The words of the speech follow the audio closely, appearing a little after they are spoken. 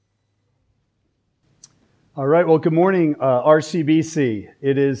All right. Well, good morning, RCBC.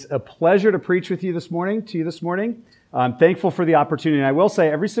 It is a pleasure to preach with you this morning. I'm thankful for the opportunity. And I will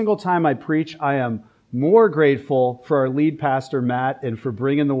say, every single time I preach, I am more grateful for our lead pastor, Matt, and for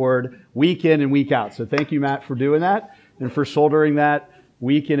bringing the word week in and week out. So thank you, Matt, for doing that and for shouldering that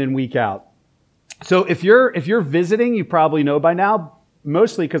week in and week out. So if you're visiting, you probably know by now,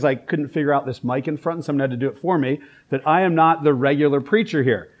 mostly because I couldn't figure out this mic in front and someone had to do it for me, that I am not the regular preacher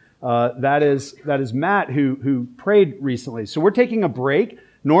here. That is Matt who prayed recently. So we're taking a break.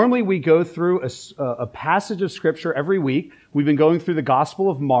 Normally we go through a passage of Scripture every week. We've been going through the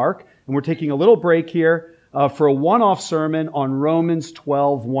Gospel of Mark, and we're taking a little break here for a one-off sermon on Romans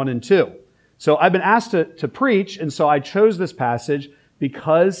 12, 1 and 2. So I've been asked to preach, and so I chose this passage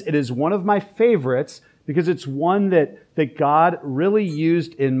because it is one of my favorites, because it's one that God really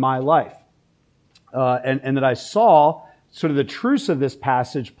used in my life, and that I saw sort of the truths of this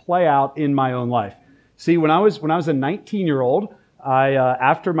passage play out in my own life. See, when I was a 19-year-old,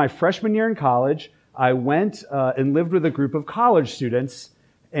 after my freshman year in college, I went and lived with a group of college students.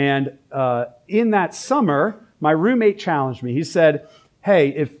 And in that summer, my roommate challenged me. He said, "Hey,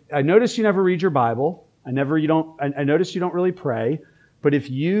 if I notice you never read your Bible, I notice you don't really pray, but if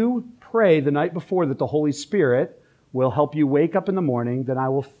you pray the night before that the Holy Spirit will help you wake up in the morning, then I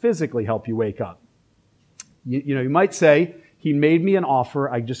will physically help you wake up." You might say, he made me an offer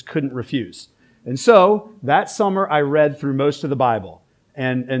I just couldn't refuse. And so that summer I read through most of the Bible.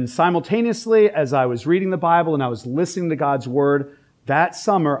 And simultaneously, as I was reading the Bible and I was listening to God's Word, that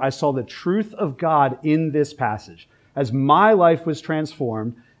summer I saw the truth of God in this passage. As my life was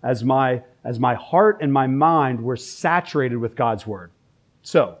transformed, as my heart and my mind were saturated with God's Word.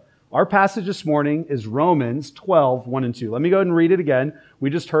 So, our passage this morning is Romans 12, 1 and 2. Let me go ahead and read it again. We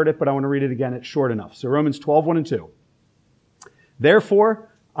just heard it, but I want to read it again. It's short enough. So Romans 12, 1 and 2. "Therefore,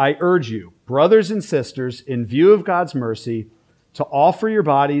 I urge you, brothers and sisters, in view of God's mercy, to offer your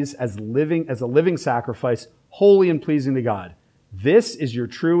bodies as a living sacrifice, holy and pleasing to God. This is your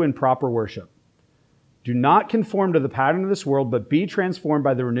true and proper worship. Do not conform to the pattern of this world, but be transformed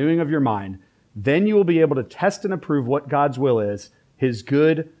by the renewing of your mind. Then you will be able to test and approve what God's will is, His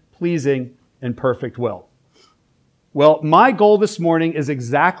good, pleasing, and perfect will." Well, my goal this morning is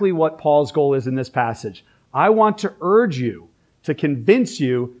exactly what Paul's goal is in this passage. I want to urge you, to convince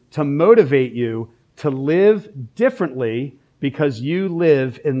you, to motivate you to live differently because you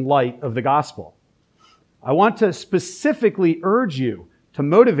live in light of the gospel. I want to specifically urge you, to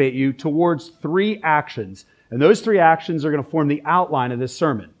motivate you towards 3 actions. And those 3 actions are going to form the outline of this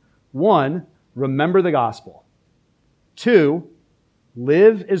sermon. 1, remember the gospel. 2,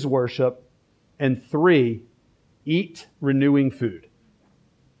 live as worship. And 3, eat renewing food.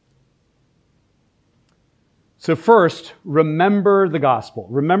 So first, remember the gospel.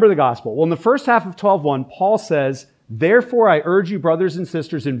 Remember the gospel. Well, in the first half of 12:1, Paul says, "Therefore I urge you, brothers and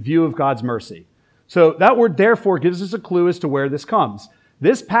sisters, in view of God's mercy." So that word therefore gives us a clue as to where this comes.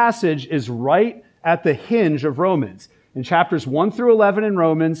 This passage is right at the hinge of Romans. In chapters 1 through 11 in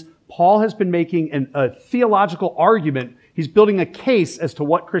Romans, Paul has been making a theological argument. He's building a case as to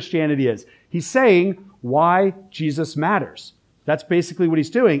what Christianity is. He's saying why Jesus matters. That's basically what he's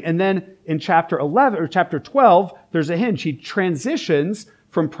doing. And then in chapter 11 or chapter 12, there's a hinge. He transitions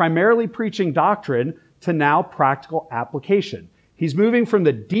from primarily preaching doctrine to now practical application. He's moving from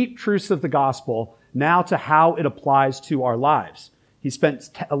the deep truths of the gospel now to how it applies to our lives. He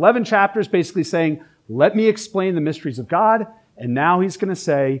spent 11 chapters basically saying, let me explain the mysteries of God. And now he's going to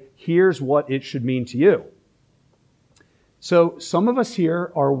say, here's what it should mean to you. So some of us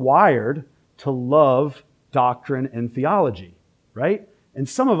here are wired to love doctrine and theology, right? And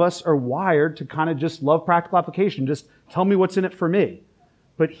some of us are wired to kind of just love practical application. Just tell me what's in it for me.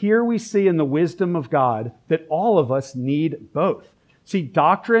 But here we see in the wisdom of God that all of us need both. See,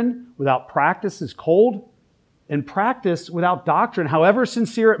 doctrine without practice is cold, and practice without doctrine, however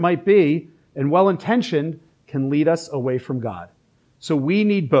sincere it might be and well-intentioned, can lead us away from God. So we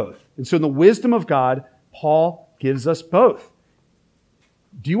need both. And so in the wisdom of God, Paul gives us both.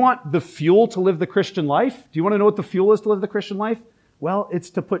 Do you want the fuel to live the Christian life? Do you want to know what the fuel is to live the Christian life? Well, it's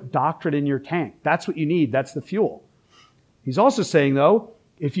to put doctrine in your tank. That's what you need. That's the fuel. He's also saying, though,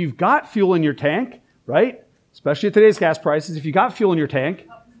 if you've got fuel in your tank, right, especially at today's gas prices, if you've got fuel in your tank,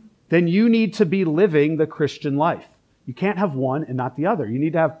 then you need to be living the Christian life. You can't have one and not the other. You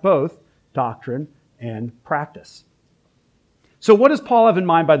need to have both doctrine and practice. So what does Paul have in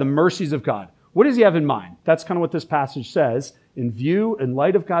mind by the mercies of God? What does he have in mind? That's kind of what this passage says. In view, in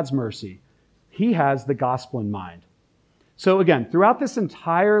light of God's mercy, he has the gospel in mind. So again, throughout this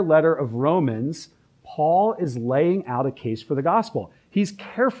entire letter of Romans, Paul is laying out a case for the gospel. He's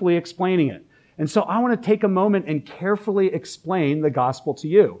carefully explaining it. And so I want to take a moment and carefully explain the gospel to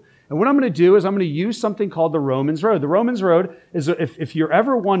you. And what I'm going to do is I'm going to use something called the Romans Road. The Romans Road is, if you're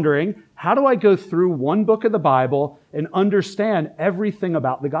ever wondering, how do I go through one book of the Bible and understand everything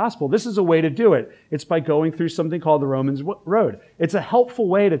about the gospel? This is a way to do it. It's by going through something called the Romans Road. It's a helpful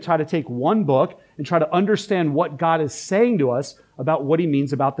way to try to take one book and try to understand what God is saying to us about what he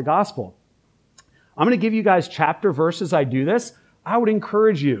means about the gospel. I'm going to give you guys chapter verses. I do this. I would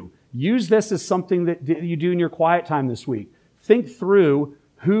encourage you, use this as something that you do in your quiet time this week. Think through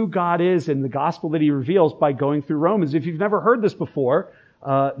who God is and the gospel that he reveals by going through Romans. If you've never heard this before,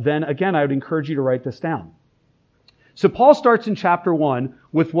 then again, I would encourage you to write this down. So Paul starts in chapter 1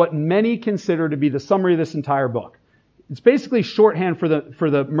 with what many consider to be the summary of this entire book. It's basically shorthand for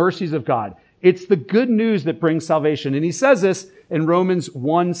the mercies of God. It's the good news that brings salvation. And he says this in Romans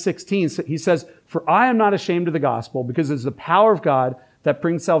 1:16. He says, "For I am not ashamed of the gospel, because it's the power of God that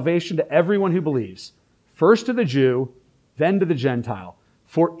brings salvation to everyone who believes, first to the Jew, then to the Gentile.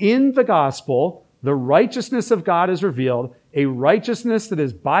 For in the gospel, the righteousness of God is revealed, a righteousness that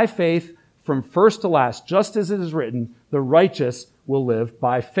is by faith from first to last, just as it is written, the righteous will live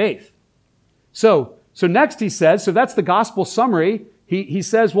by faith." So next he says, so that's the gospel summary. He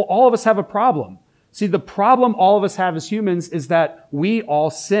says, well, all of us have a problem. See, the problem all of us have as humans is that we all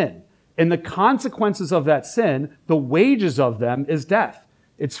sin. And the consequences of that sin, the wages of them, is death.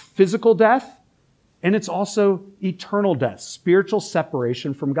 It's physical death, and it's also eternal death, spiritual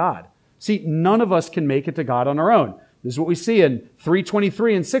separation from God. See, none of us can make it to God on our own. This is what we see in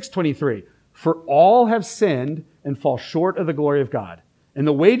 3:23 and 6:23. "For all have sinned and fall short of the glory of God. And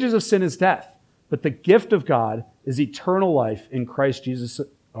the wages of sin is death, but the gift of God is eternal life in Christ Jesus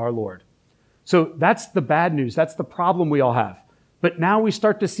our Lord." So that's the bad news. That's the problem we all have. But now we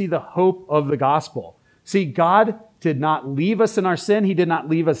start to see the hope of the gospel. See, God did not leave us in our sin. He did not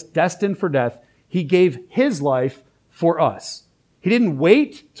leave us destined for death. He gave his life for us. He didn't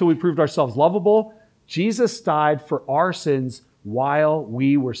wait till we proved ourselves lovable. Jesus died for our sins while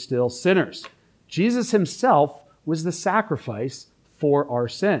we were still sinners. Jesus himself was the sacrifice for our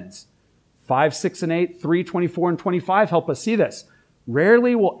sins. 5, 6, and 8, 3, 24, and 25 help us see this.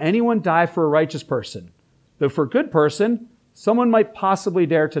 "Rarely will anyone die for a righteous person, though for a good person, someone might possibly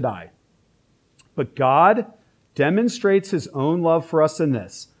dare to die. But God demonstrates his own love for us in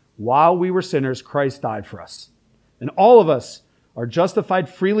this: while we were sinners, Christ died for us. And all of us are justified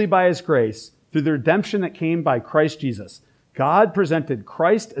freely by his grace through the redemption that came by Christ Jesus. God presented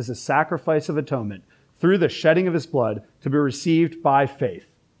Christ as a sacrifice of atonement through the shedding of his blood to be received by faith."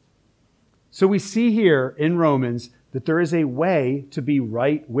 So we see here in Romans that there is a way to be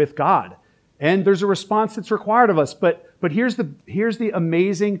right with God. And there's a response that's required of us. But here's the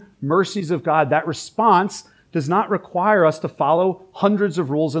amazing mercies of God. That response does not require us to follow hundreds of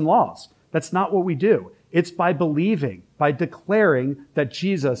rules and laws. That's not what we do. It's by believing, by declaring that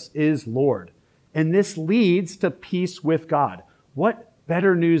Jesus is Lord. And this leads to peace with God. What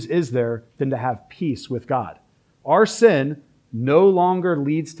better news is there than to have peace with God? Our sin no longer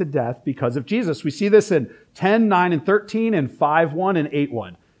leads to death because of Jesus. We see this in 10, 9, and 13, and 5, 1, and 8,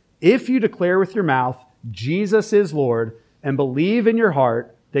 1. "If you declare with your mouth, Jesus is Lord, and believe in your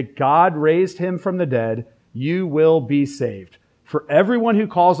heart that God raised him from the dead, you will be saved. For everyone who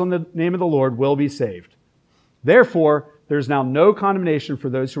calls on the name of the Lord will be saved. Therefore, there is now no condemnation for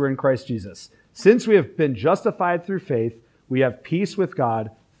those who are in Christ Jesus. Since we have been justified through faith, we have peace with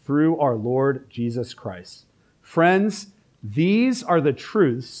God through our Lord Jesus Christ." Friends, these are the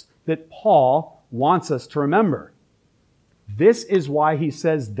truths that Paul wants us to remember. This is why he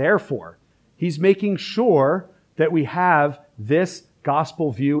says, therefore. He's making sure that we have this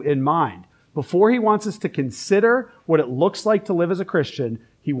gospel view in mind. Before he wants us to consider what it looks like to live as a Christian,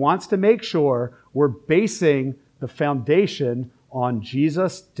 he wants to make sure we're basing the foundation on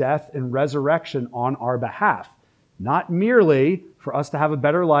Jesus' death and resurrection on our behalf. Not merely for us to have a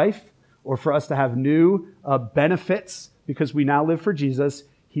better life or for us to have new benefits because we now live for Jesus.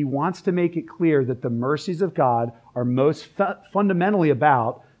 He wants to make it clear that the mercies of God are most fundamentally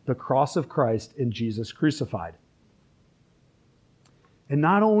about the cross of Christ and Jesus crucified. And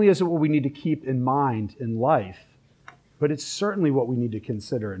not only is it what we need to keep in mind in life, but it's certainly what we need to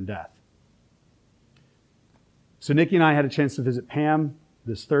consider in death. So Nikki and I had a chance to visit Pam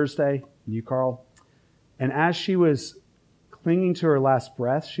this Thursday, and you, Carl. And as she was clinging to her last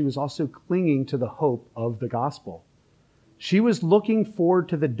breath, she was also clinging to the hope of the gospel. She was looking forward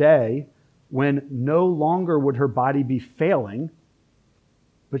to the day when no longer would her body be failing,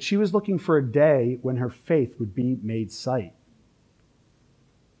 but she was looking for a day when her faith would be made sight.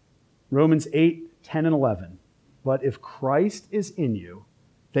 Romans 8, 10, and 11. "But if Christ is in you,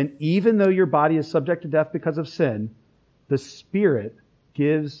 then even though your body is subject to death because of sin, the Spirit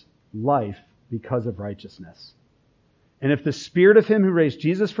gives life because of righteousness. And if the Spirit of him who raised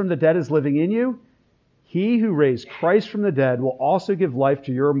Jesus from the dead is living in you, he who raised Christ from the dead will also give life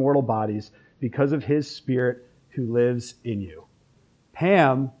to your mortal bodies because of his Spirit who lives in you.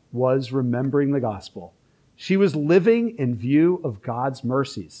 Pam was remembering the gospel. She was living in view of God's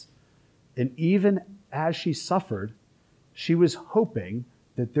mercies. And even as she suffered, she was hoping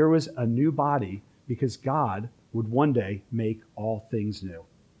that there was a new body because God would one day make all things new.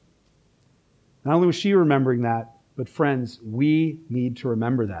 Not only was she remembering that, but friends, we need to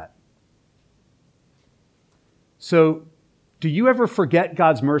remember that. So, do you ever forget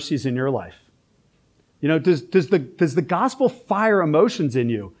God's mercies in your life? You know, does the gospel fire emotions in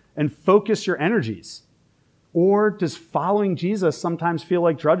you and focus your energies? Or does following Jesus sometimes feel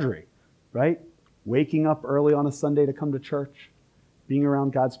like drudgery, right? Waking up early on a Sunday to come to church, being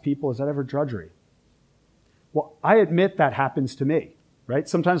around God's people, is that ever drudgery? Well, I admit that happens to me, right?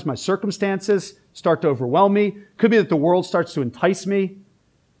 Sometimes my circumstances start to overwhelm me. Could be that the world starts to entice me.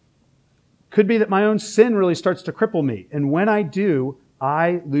 Could be that my own sin really starts to cripple me. And when I do,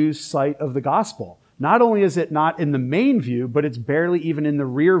 I lose sight of the gospel. Not only is it not in the main view, but it's barely even in the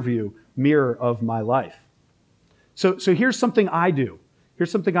rear view mirror of my life. So here's something I do.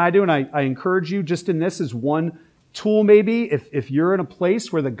 And I encourage you just in this as one tool maybe. If you're in a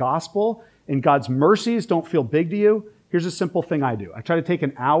place where the gospel and God's mercies don't feel big to you, here's a simple thing I do. I try to take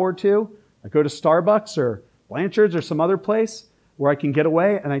an hour or two. I go to Starbucks or Blanchard's or some other place where I can get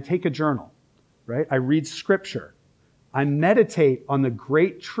away, and I take a journal. Right? I read scripture. I meditate on the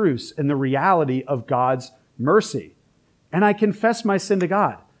great truths and the reality of God's mercy. And I confess my sin to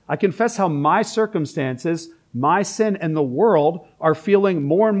God. I confess how my circumstances, my sin, and the world are feeling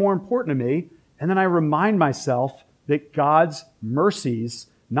more and more important to me. And then I remind myself that God's mercies,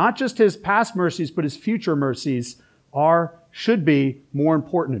 not just his past mercies, but his future mercies, should be more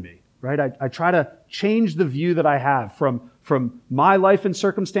important to me. Right? I try to change the view that I have from my life and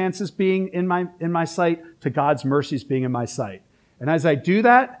circumstances being in my sight to God's mercies being in my sight. And as I do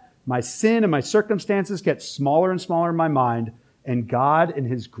that, my sin and my circumstances get smaller and smaller in my mind, and God in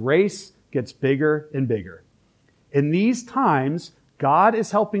his grace gets bigger and bigger. In these times, God is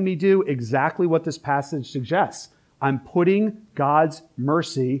helping me do exactly what this passage suggests. I'm putting God's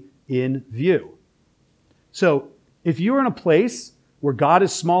mercy in view. So if you're in a place where God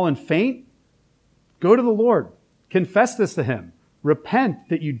is small and faint, go to the Lord. Confess this to him. Repent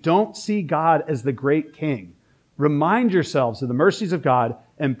that you don't see God as the great king. Remind yourselves of the mercies of God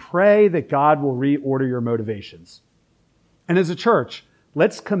and pray that God will reorder your motivations. And as a church,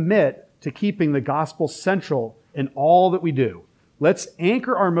 let's commit to keeping the gospel central in all that we do. Let's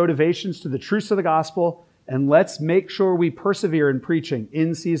anchor our motivations to the truths of the gospel, and let's make sure we persevere in preaching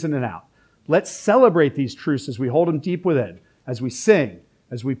in season and out. Let's celebrate these truths as we hold them deep within, as we sing,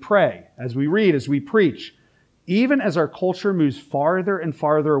 as we pray, as we read, as we preach. Even as our culture moves farther and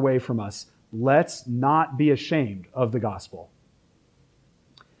farther away from us, let's not be ashamed of the gospel.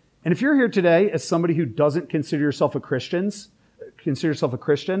 And if you're here today as somebody who doesn't consider yourself a Christian,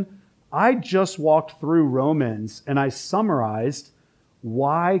 I just walked through Romans and I summarized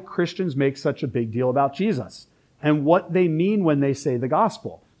why Christians make such a big deal about Jesus and what they mean when they say the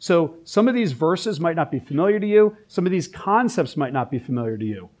gospel. So some of these verses might not be familiar to you. Some of these concepts might not be familiar to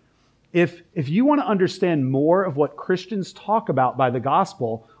you. If you want to understand more of what Christians talk about by the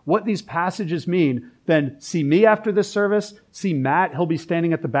gospel, what these passages mean, then see me after this service, see Matt, he'll be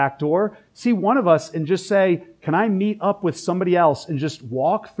standing at the back door, see one of us and just say, can I meet up with somebody else and just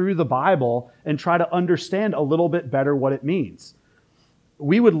walk through the Bible and try to understand a little bit better what it means?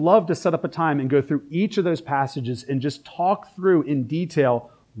 We would love to set up a time and go through each of those passages and just talk through in detail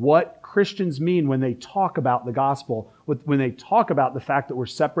what Christians mean when they talk about the gospel, when they talk about the fact that we're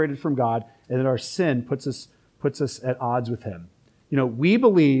separated from God and that our sin puts us at odds with him. You know, we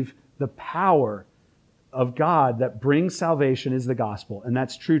believe the power of God that brings salvation is the gospel, and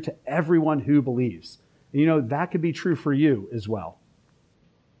that's true to everyone who believes. And you know, that could be true for you as well.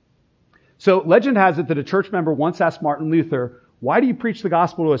 So legend has it that a church member once asked Martin Luther, why do you preach the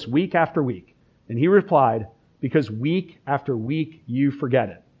gospel to us week after week? And he replied, because week after week you forget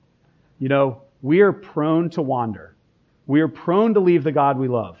it. You know, we are prone to wander. We are prone to leave the God we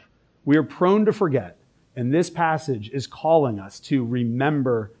love. We are prone to forget. And this passage is calling us to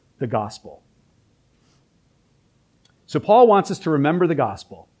remember the gospel. So Paul wants us to remember the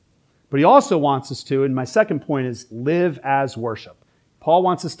gospel. But he also wants us to, and my second point is, live as worship. Paul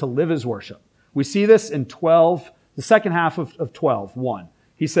wants us to live as worship. We see this in 12, the second half of 12:1.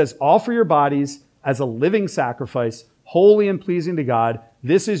 He says, offer your bodies as a living sacrifice, holy and pleasing to God.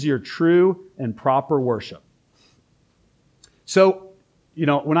 This is your true and proper worship. So,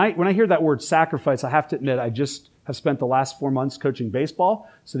 when I hear that word sacrifice, I have to admit, I just have spent the last 4 months coaching baseball.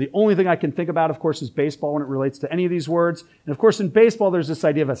 So the only thing I can think about, of course, is baseball when it relates to any of these words. And of course, in baseball, there's this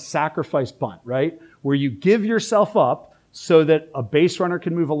idea of a sacrifice bunt, right? Where you give yourself up so that a base runner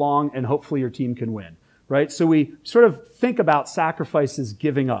can move along and hopefully your team can win, right? So we sort of think about sacrifice as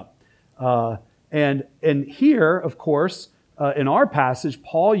giving up. And here, of course, in our passage,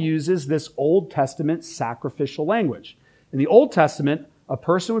 Paul uses this Old Testament sacrificial language. In the Old Testament, a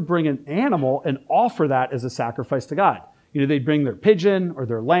person would bring an animal and offer that as a sacrifice to God. They'd bring their pigeon or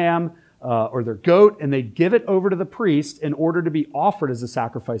their lamb or their goat, and they'd give it over to the priest in order to be offered as a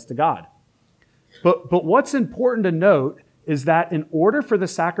sacrifice to God. But what's important to note is that in order for the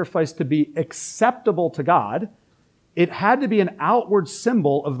sacrifice to be acceptable to God, it had to be an outward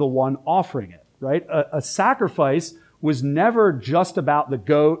symbol of the one offering it, right? A sacrifice was never just about the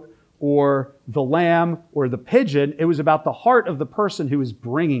goat or the lamb or the pigeon. It was about the heart of the person who was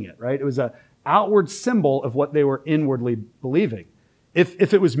bringing it, right? It was an outward symbol of what they were inwardly believing.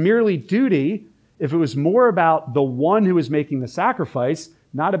 If it was merely duty, if it was more about the one who was making the sacrifice,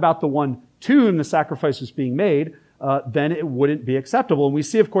 not about the one to whom the sacrifice was being made, then it wouldn't be acceptable. And we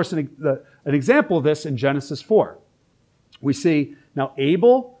see, of course, an example of this in Genesis 4. We see, now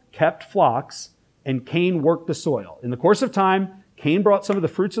Abel kept flocks and Cain worked the soil. In the course of time, Cain brought some of the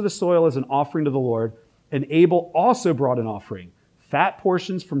fruits of the soil as an offering to the Lord, and Abel also brought an offering, fat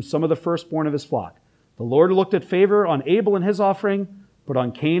portions from some of the firstborn of his flock. The Lord looked at favor on Abel and his offering, but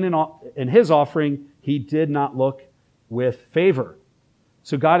on Cain and his offering, he did not look with favor.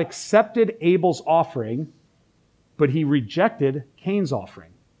 So God accepted Abel's offering, but he rejected Cain's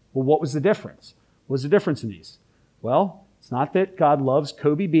offering. Well, what was the difference? What was the difference in these? Well, it's not that God loves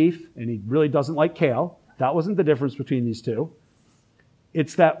Kobe beef and he really doesn't like kale. That wasn't the difference between these two.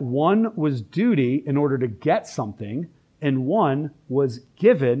 It's that one was duty in order to get something, and one was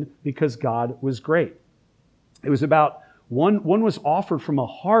given because God was great. It was about one was offered from a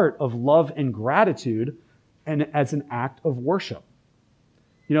heart of love and gratitude and as an act of worship.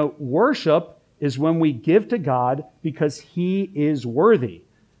 Worship is when we give to God because he is worthy.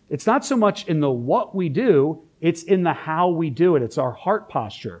 It's not so much in the what we do, it's in the how we do it. It's our heart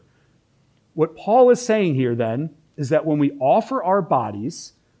posture. What Paul is saying here then is that when we offer our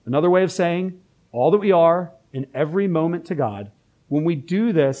bodies, another way of saying all that we are in every moment to God, when we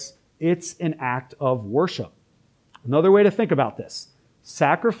do this, it's an act of worship. Another way to think about this,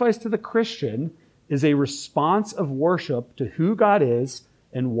 sacrifice to the Christian is a response of worship to who God is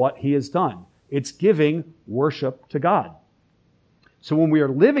and what he has done. It's giving worship to God. So when we are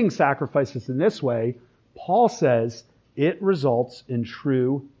living sacrifices in this way, Paul says it results in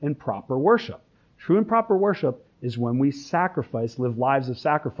true and proper worship. True and proper worship is when we sacrifice, live lives of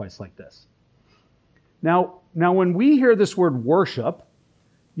sacrifice like this. Now when we hear this word worship,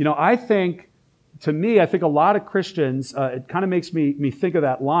 I think a lot of Christians, it kind of makes me think of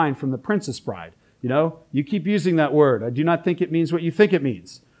that line from The Princess Bride. You keep using that word. I do not think it means what you think it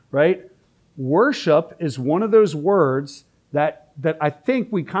means, right? Worship is one of those words that I think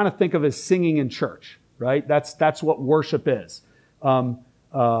we kind of think of as singing in church, right? That's what worship is. And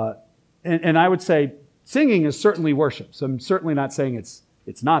I would say singing is certainly worship. So I'm certainly not saying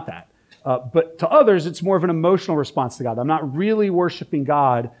it's not that. But to others, it's more of an emotional response to God. I'm not really worshiping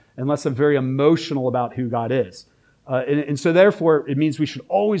God unless I'm very emotional about who God is. And so therefore, it means we should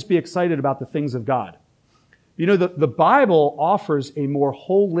always be excited about the things of God. The Bible offers a more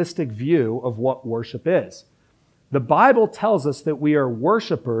holistic view of what worship is. The Bible tells us that we are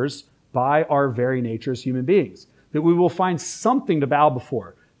worshipers by our very nature as human beings, that we will find something to bow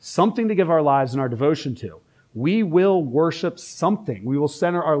before, something to give our lives and our devotion to. We will worship something. We will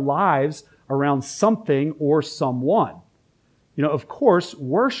center our lives around something or someone. Of course,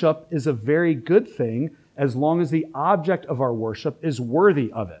 worship is a very good thing as long as the object of our worship is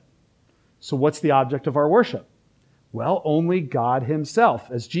worthy of it. So what's the object of our worship? Well, only God himself.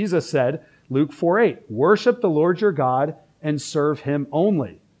 As Jesus said, Luke 4:8, worship the Lord your God and serve him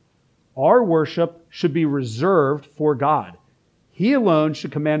only. Our worship should be reserved for God. He alone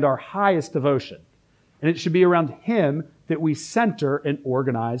should command our highest devotion. And it should be around him that we center and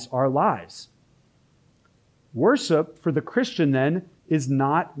organize our lives. Worship for the Christian then is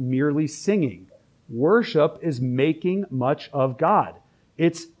not merely singing. Worship is making much of God.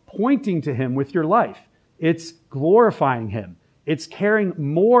 It's pointing to him with your life. It's glorifying him. It's caring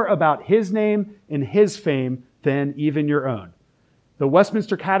more about his name and his fame than even your own. The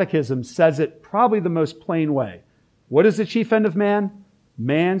Westminster Catechism says it probably the most plain way. What is the chief end of man?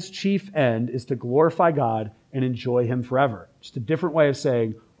 Man's chief end is to glorify God and enjoy him forever. Just a different way of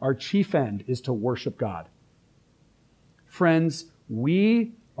saying our chief end is to worship God. Friends,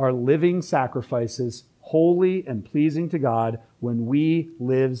 we are living sacrifices, holy and pleasing to God when we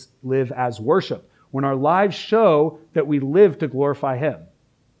live as worship, when our lives show that we live to glorify him.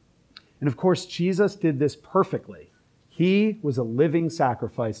 And of course, Jesus did this perfectly. He was a living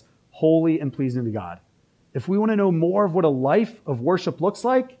sacrifice, holy and pleasing to God. If we want to know more of what a life of worship looks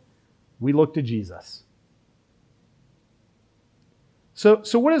like, we look to Jesus. So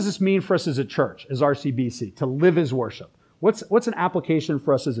what does this mean for us as a church, as RCBC, to live as worship? What's an application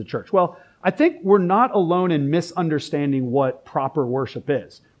for us as a church? Well, I think we're not alone in misunderstanding what proper worship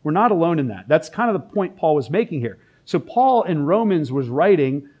is. We're not alone in that. That's kind of the point Paul was making here. So Paul in Romans was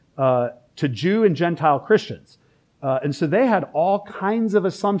writing to Jew and Gentile Christians. And so they had all kinds of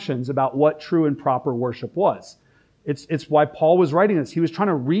assumptions about what true and proper worship was. It's why Paul was writing this. He was trying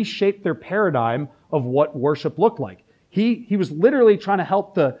to reshape their paradigm of what worship looked like. He was literally trying to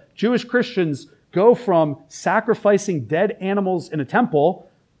help the Jewish Christians go from sacrificing dead animals in a temple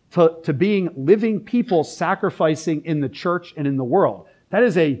to being living people sacrificing in the church and in the world. That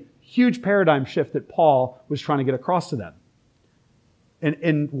is a huge paradigm shift that Paul was trying to get across to them.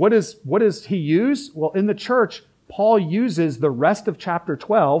 And what does he use? Well, in the church, Paul uses the rest of chapter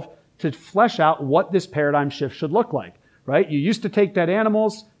 12 to flesh out what this paradigm shift should look like, right? You used to take dead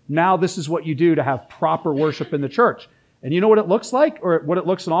animals. Now this is what you do to have proper worship in the church. And you know what it looks like, or what it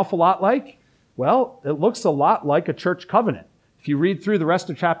looks an awful lot like? Well, it looks a lot like a church covenant. If you read through the rest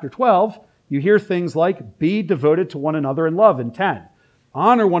of chapter 12, you hear things like, be devoted to one another in love in 10.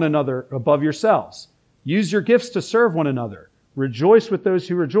 Honor one another above yourselves. Use your gifts to serve one another. Rejoice with those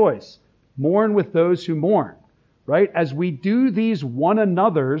who rejoice. Mourn with those who mourn. Right? As we do these one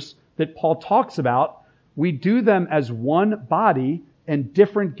another's that Paul talks about, we do them as one body and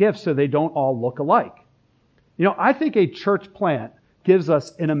different gifts so they don't all look alike. You know, I think a church plant gives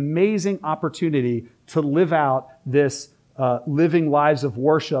us an amazing opportunity to live out this living lives of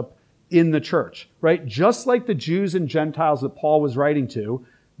worship in the church, right? Just like the Jews and Gentiles that Paul was writing to,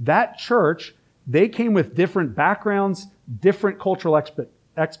 that church, they came with different backgrounds, different cultural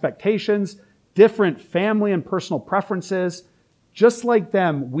expectations, different family and personal preferences. Just like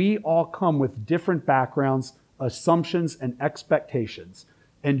them, we all come with different backgrounds, assumptions, and expectations.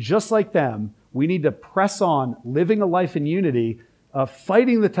 And just like them, we need to press on living a life in unity,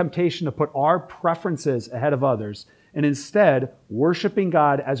 fighting the temptation to put our preferences ahead of others, and instead worshiping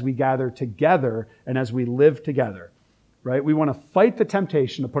God as we gather together and as we live together, right? We want to fight the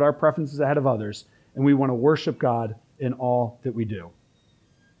temptation to put our preferences ahead of others, and we want to worship God in all that we do.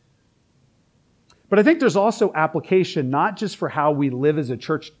 But I think there's also application not just for how we live as a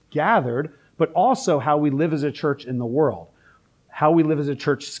church gathered, but also how we live as a church in the world, how we live as a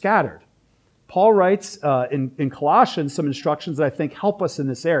church scattered. Paul writes in Colossians some instructions that I think help us in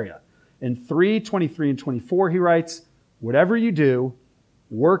this area. In 3:23 and 24, he writes, whatever you do,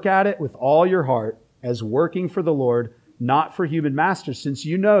 work at it with all your heart as working for the Lord, not for human masters, since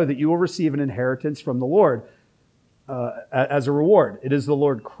you know that you will receive an inheritance from the Lord as a reward. It is the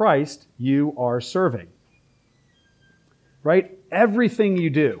Lord Christ you are serving. Right? Everything you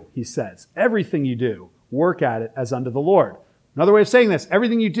do, he says, everything you do, work at it as unto the Lord. Another way of saying this,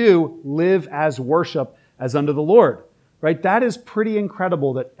 everything you do, live as worship as unto the Lord. Right? That is pretty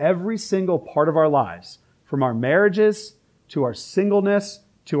incredible that every single part of our lives, from our marriages to our singleness,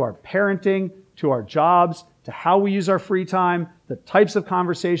 to our parenting, to our jobs, to how we use our free time, the types of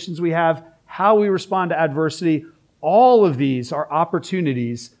conversations we have, how we respond to adversity, all of these are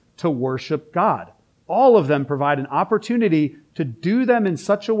opportunities to worship God. All of them provide an opportunity to do them in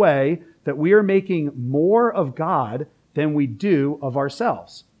such a way that we are making more of God than we do of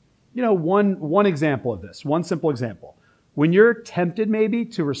ourselves. You know, one example of this, one simple example. When you're tempted maybe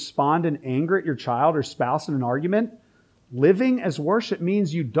to respond in anger at your child or spouse in an argument, living as worship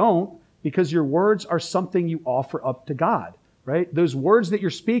means you don't, because your words are something you offer up to God, right? Those words that you're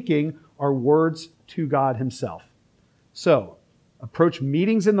speaking are words to God himself. So, approach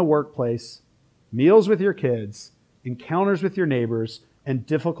meetings in the workplace, meals with your kids, encounters with your neighbors, and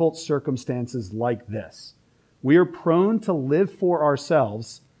difficult circumstances like this. We are prone to live for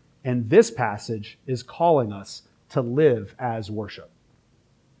ourselves, and this passage is calling us to live as worship.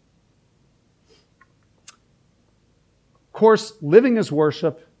 Of course, living as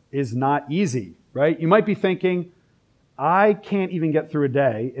worship is not easy, right? You might be thinking, I can't even get through a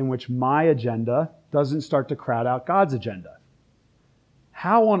day in which my agenda doesn't start to crowd out God's agenda.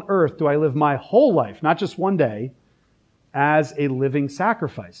 How on earth do I live my whole life, not just one day, as a living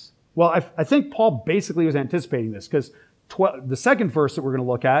sacrifice? Well, I think Paul basically was anticipating this, because the second verse that we're going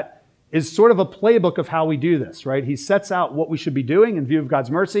to look at is sort of a playbook of how we do this, right? He sets out what we should be doing in view of God's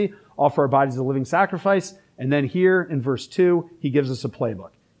mercy, offer our bodies as a living sacrifice. And then here in verse 2, he gives us a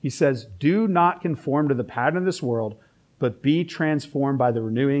playbook. He says, do not conform to the pattern of this world, but be transformed by the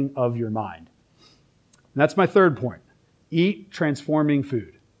renewing of your mind. And that's my third point. Eat transforming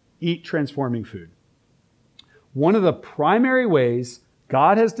food. Eat transforming food. One of the primary ways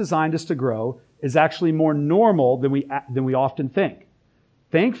God has designed us to grow is actually more normal than we often think.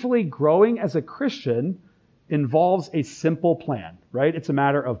 Thankfully, growing as a Christian involves a simple plan, right? It's a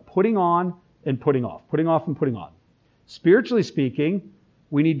matter of putting on and putting off, putting off and putting on. Spiritually speaking,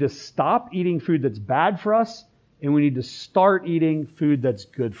 we need to stop eating food that's bad for us, and we need to start eating food that's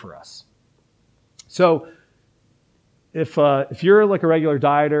good for us. So if you're like a regular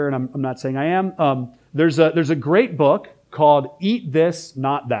dieter, and I'm not saying I am, there's a great book called Eat This,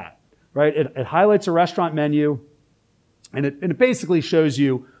 Not That, right? It highlights a restaurant menu, and it basically shows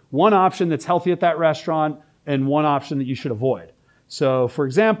you one option that's healthy at that restaurant and one option that you should avoid. So, for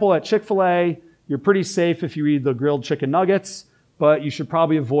example, at Chick-fil-A, you're pretty safe if you eat the grilled chicken nuggets, but you should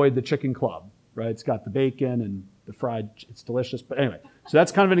probably avoid the chicken club, right? It's got the bacon and the fried, it's delicious. But anyway, so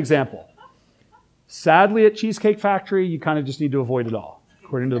that's kind of an example. Sadly, at Cheesecake Factory, you kind of just need to avoid it all,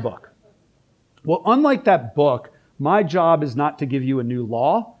 according to the book. Well, unlike that book, my job is not to give you a new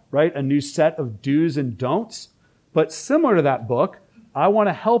law, right? A new set of do's and don'ts. But similar to that book, I want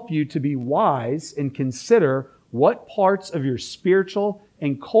to help you to be wise and consider what parts of your spiritual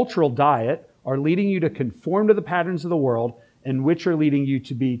and cultural diet are leading you to conform to the patterns of the world and which are leading you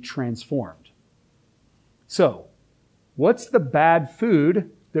to be transformed. So, what's the bad food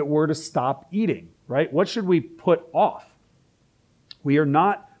that we're to stop eating, right? What should we put off? We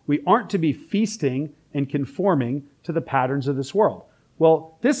aren't to be feasting and conforming to the patterns of this world.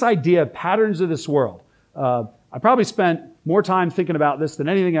 Well, this idea, patterns of this world, I probably spent more time thinking about this than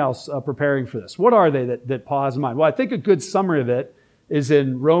anything else preparing for this. What are they that Paul has in mind? Well, I think a good summary of it is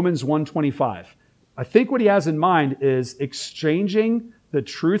in Romans 1:25. I think what he has in mind is exchanging the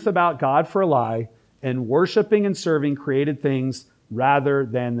truth about God for a lie and worshiping and serving created things rather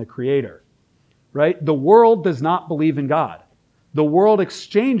than the Creator, right? The world does not believe in God. The world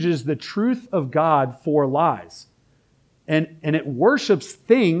exchanges the truth of God for lies, and it worships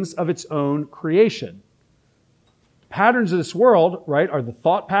things of its own creation. Patterns of this world, right, are the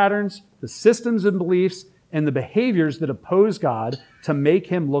thought patterns, the systems and beliefs, and the behaviors that oppose God to make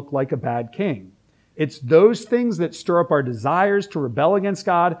him look like a bad king. It's those things that stir up our desires to rebel against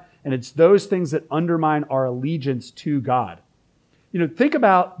God, and it's those things that undermine our allegiance to God. Think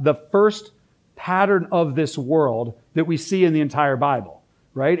about the first pattern of this world that we see in the entire Bible,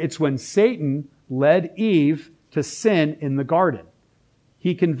 right? It's when Satan led Eve to sin in the garden.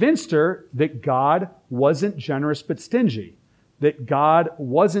 He convinced her that God wasn't generous but stingy, that God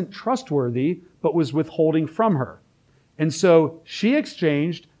wasn't trustworthy but was withholding from her. And so she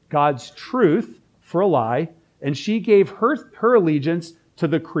exchanged God's truth for a lie, and she gave her allegiance to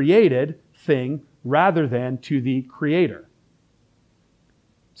the created thing rather than to the Creator.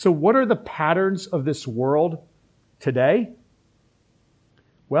 So what are the patterns of this world today?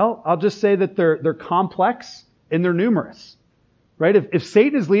 Well, I'll just say that they're complex and they're numerous. Right? If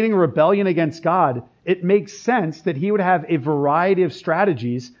Satan is leading a rebellion against God, it makes sense that he would have a variety of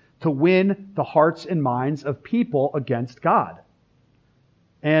strategies to win the hearts and minds of people against God.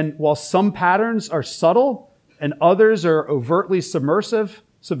 And while some patterns are subtle and others are overtly subversive,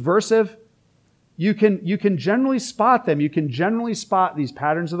 you can generally spot them. You can generally spot these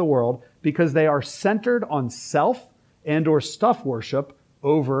patterns of the world because they are centered on self and or stuff worship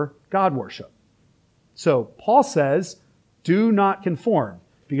over God worship. So Paul says, do not conform,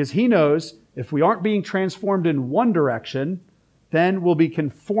 because he knows if we aren't being transformed in one direction, then we'll be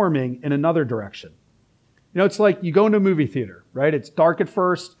conforming in another direction. It's like you go into a movie theater, right? It's dark at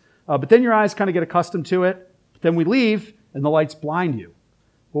first, but then your eyes kind of get accustomed to it. But then we leave and the lights blind you.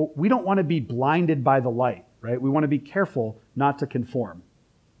 Well, we don't want to be blinded by the light, right? We want to be careful not to conform.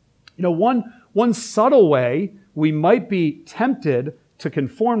 One subtle way we might be tempted to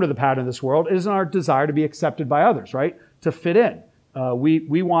conform to the pattern of this world is in our desire to be accepted by others, right? To fit in.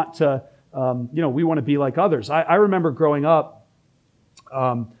 We want to, we want to be like others. I remember growing up,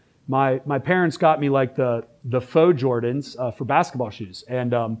 my parents got me like the faux Jordans for basketball shoes.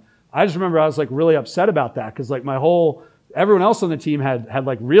 And I just remember I was like really upset about that because like everyone else on the team had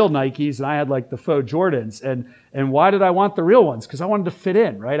like real Nikes and I had like the faux Jordans. And why did I want the real ones? Because I wanted to fit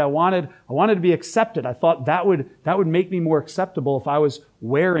in, right? I wanted to be accepted. I thought that would make me more acceptable if I was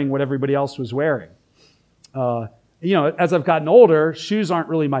wearing what everybody else was wearing. As I've gotten older, shoes aren't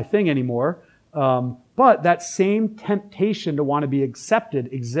really my thing anymore. But that same temptation to want to be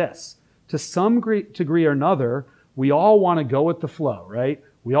accepted exists. to some degree or another, we all want to go with the flow, right?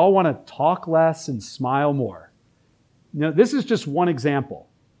 We all want to talk less and smile more. This is just one example.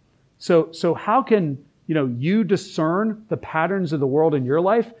 So how can you discern the patterns of the world in your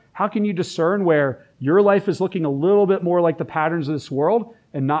life? How can you discern where your life is looking a little bit more like the patterns of this world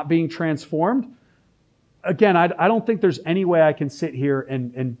and not being transformed? Again, I don't think there's any way I can sit here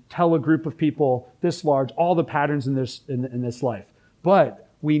and tell a group of people this large all the patterns in this life. But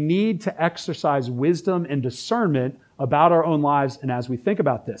we need to exercise wisdom and discernment about our own lives and as we think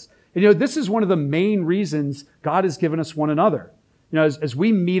about this. And this is one of the main reasons God has given us one another. As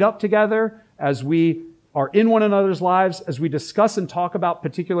we meet up together, as we are in one another's lives, as we discuss and talk about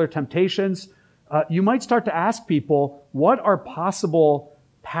particular temptations, you might start to ask people, what are possible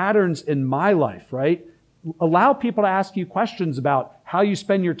patterns in my life, right? Allow people to ask you questions about how you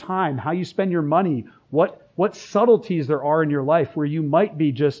spend your time, how you spend your money, what subtleties there are in your life where you might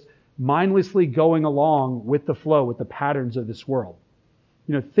be just mindlessly going along with the flow, with the patterns of this world.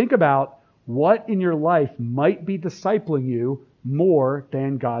 Think about what in your life might be discipling you more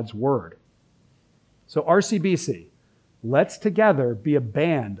than God's Word. So RCBC, let's together be a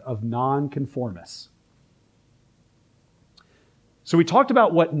band of nonconformists. So we talked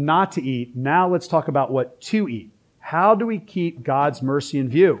about what not to eat. Now let's talk about what to eat. How do we keep God's mercy in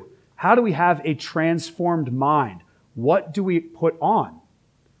view? How do we have a transformed mind? What do we put on?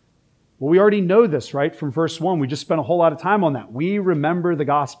 Well, we already know this, right? From verse 1, we just spent a whole lot of time on that. We remember the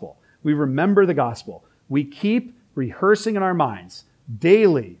gospel. We remember the gospel. We keep rehearsing in our minds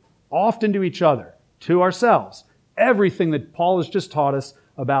daily, often to each other, to ourselves, everything that Paul has just taught us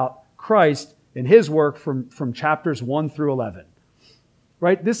about Christ and his work from chapters 1 through 11.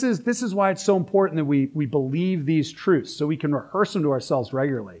 Right? This is why it's so important that we believe these truths so we can rehearse them to ourselves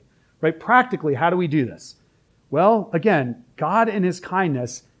regularly. Right? Practically, how do we do this? Well, again, God in his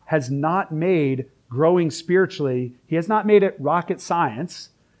kindness has not made growing spiritually, he has not made it rocket science,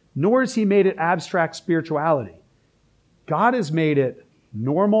 nor has he made it abstract spirituality. God has made it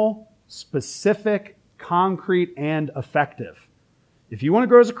normal, specific, concrete, and effective. If you want to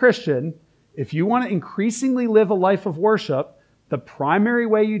grow as a Christian, if you want to increasingly live a life of worship, the primary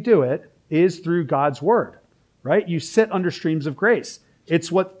way you do it is through God's Word, right? You sit under streams of grace.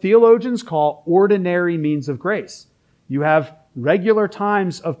 It's what theologians call ordinary means of grace. You have regular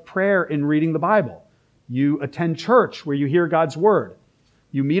times of prayer and reading the Bible. You attend church where you hear God's Word.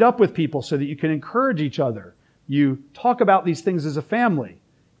 You meet up with people so that you can encourage each other. You talk about these things as a family.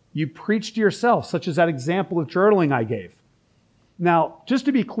 You preach to yourself, such as that example of journaling I gave. Now, just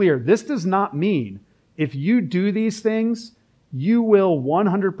to be clear, this does not mean if you do these things, you will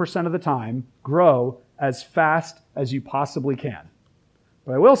 100% of the time grow as fast as you possibly can.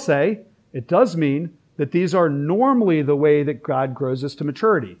 But I will say, it does mean that these are normally the way that God grows us to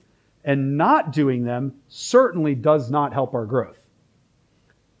maturity. And not doing them certainly does not help our growth.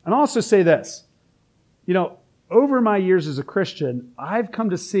 And I'll also say this, over my years as a Christian, I've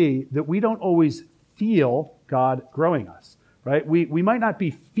come to see that we don't always feel God growing us, right? We might not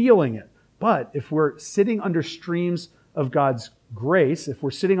be feeling it, but if we're sitting under streams of God's grace, if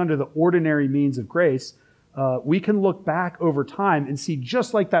we're sitting under the ordinary means of grace, we can look back over time and see,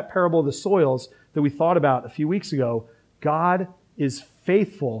 just like that parable of the soils that we thought about a few weeks ago, God is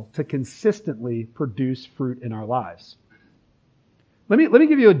faithful to consistently produce fruit in our lives. Let me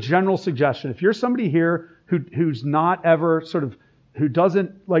give you a general suggestion. If you're somebody here who's not ever who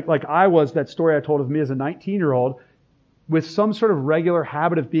doesn't, like I was, that story I told of me as a 19-year-old, with some sort of regular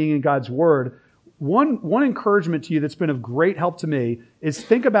habit of being in God's Word, one encouragement to you that's been of great help to me is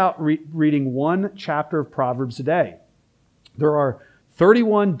think about reading one chapter of Proverbs a day. There are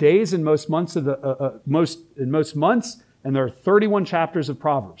 31 days in most months most months, and there are 31 chapters of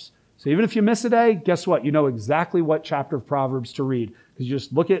Proverbs. So even if you miss a day, guess what? You know exactly what chapter of Proverbs to read, because you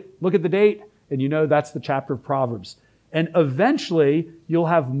just look at the date and you know that's the chapter of Proverbs. And eventually you'll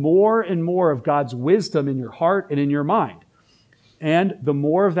have more and more of God's wisdom in your heart and in your mind. And the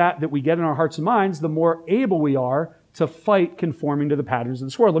more of that we get in our hearts and minds, the more able we are to fight conforming to the patterns of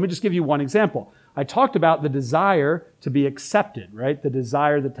this world. Let me just give you one example. I talked about the desire to be accepted, right? The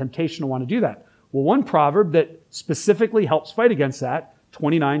desire, the temptation to want to do that. Well, one proverb that specifically helps fight against that,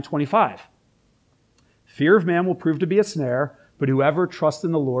 29:25. Fear of man will prove to be a snare, but whoever trusts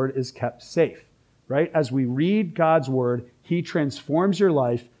in the Lord is kept safe, right? As we read God's Word, he transforms your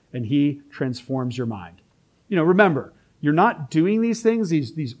life and he transforms your mind. Remember, you're not doing these things,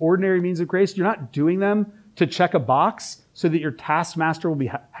 these ordinary means of grace, you're not doing them to check a box so that your taskmaster will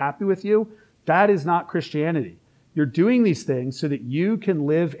be happy with you. That is not Christianity. You're doing these things so that you can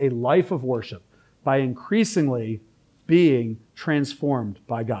live a life of worship by increasingly being transformed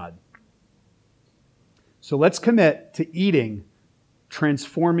by God. So let's commit to eating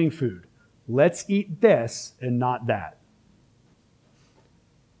transforming food. Let's eat this and not that.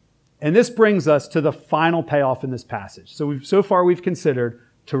 And this brings us to the final payoff in this passage. So far we've considered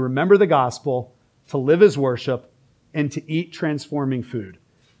to remember the gospel, to live as worship, and to eat transforming food.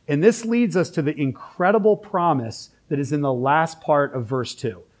 And this leads us to the incredible promise that is in the last part of verse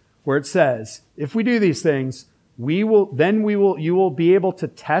 2, where it says, if we do these things, you will be able to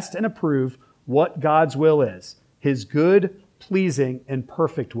test and approve what God's will is, his good, pleasing, and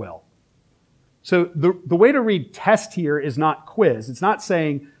perfect will. So the way to read test here is not quiz. It's not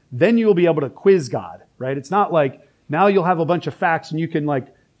saying, then you'll be able to quiz God, right? It's not like, now you'll have a bunch of facts and you can like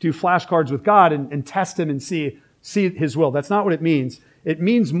do flashcards with God and test him and see his will. That's not what it means. It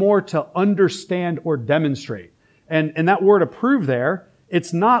means more to understand or demonstrate. And that word approve there,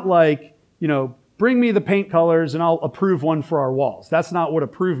 it's not like, bring me the paint colors and I'll approve one for our walls. That's not what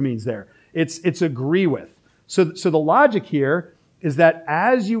approve means there. It's agree with. So the logic here is that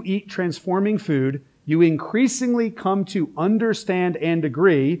as you eat transforming food, you increasingly come to understand and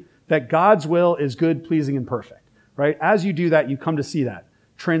agree that God's will is good, pleasing, and perfect, right? As you do that, you come to see that.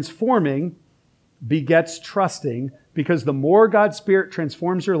 Transforming begets trusting, because the more God's Spirit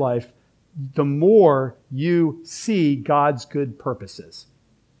transforms your life, the more you see God's good purposes.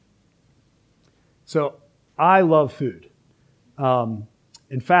 So I love food.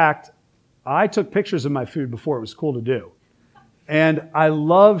 In fact, I took pictures of my food before it was cool to do. And I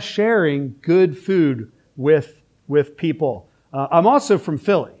love sharing good food with people. I'm also from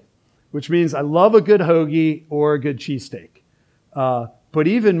Philly, which means I love a good hoagie or a good cheesesteak. But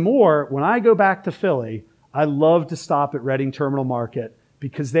even more, when I go back to Philly, I love to stop at Reading Terminal Market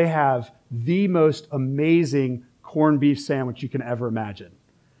because they have the most amazing corned beef sandwich you can ever imagine.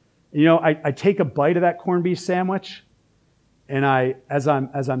 I take a bite of that corned beef sandwich, and as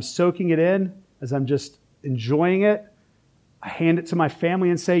I'm soaking it in, as I'm just enjoying it, I hand it to my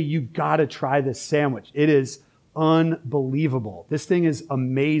family and say, you got to try this sandwich. It is unbelievable. This thing is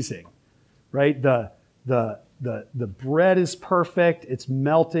amazing, right? The bread is perfect. It's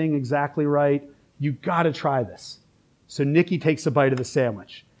melting exactly right. You got to try this. So Nikki takes a bite of the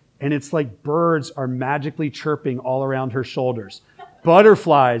sandwich, and it's like birds are magically chirping all around her shoulders.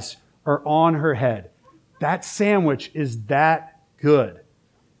 Butterflies are on her head. That sandwich is that good.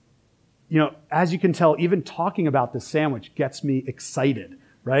 As you can tell, even talking about the sandwich gets me excited,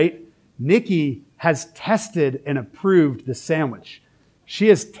 right? Nikki has tested and approved the sandwich. She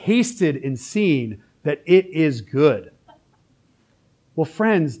has tasted and seen that it is good. Well,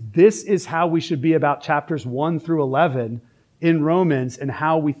 friends, this is how we should be about chapters 1 through 11 in Romans and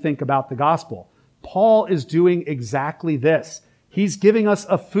how we think about the gospel. Paul is doing exactly this. He's giving us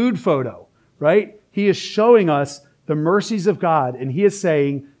a food photo, right? He is showing us the mercies of God, and he is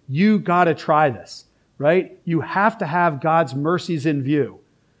saying, you got to try this, right? You have to have God's mercies in view,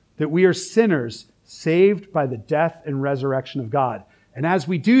 that we are sinners saved by the death and resurrection of God. And as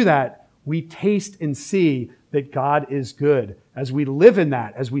we do that, we taste and see that God is good. As we live in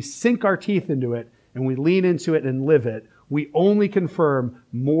that, as we sink our teeth into it and we lean into it and live it, we only confirm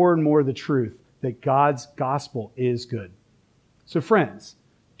more and more the truth that God's gospel is good. So friends,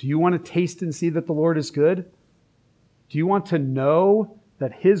 do you want to taste and see that the Lord is good? Do you want to know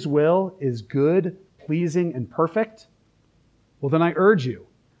that his will is good, pleasing, and perfect? Well, then I urge you,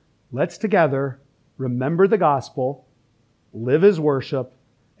 let's together remember the gospel, live as worship,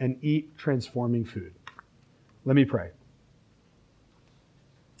 and eat transforming food. Let me pray.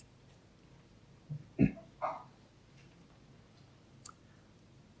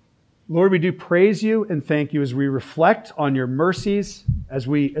 Lord, we do praise you and thank you as we reflect on your mercies, as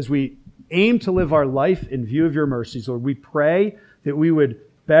we aim to live our life in view of your mercies. Lord, we pray that we would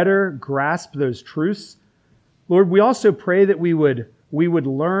better grasp those truths. Lord, we also pray that we would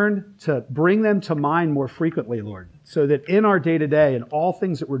learn to bring them to mind more frequently, Lord, so that in our day-to-day and all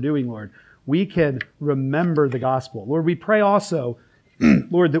things that we're doing, Lord, we can remember the gospel. Lord, we pray also,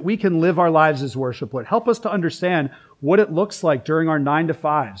 Lord, that we can live our lives as worship. Lord, help us to understand what it looks like during our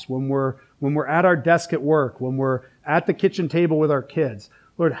 9-to-5s, when we're at our desk at work, when we're at the kitchen table with our kids.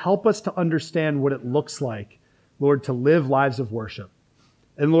 Lord, help us to understand what it looks like, Lord, to live lives of worship.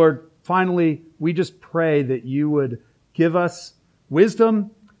 And Lord, finally, we just pray that you would give us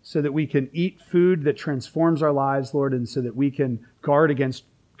wisdom so that we can eat food that transforms our lives, Lord, and so that we can guard against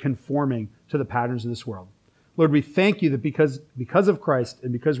conforming to the patterns of this world. Lord, we thank you that because of Christ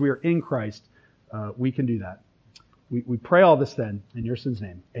and because we are in Christ, we can do that. We pray all this then in your son's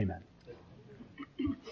name. Amen.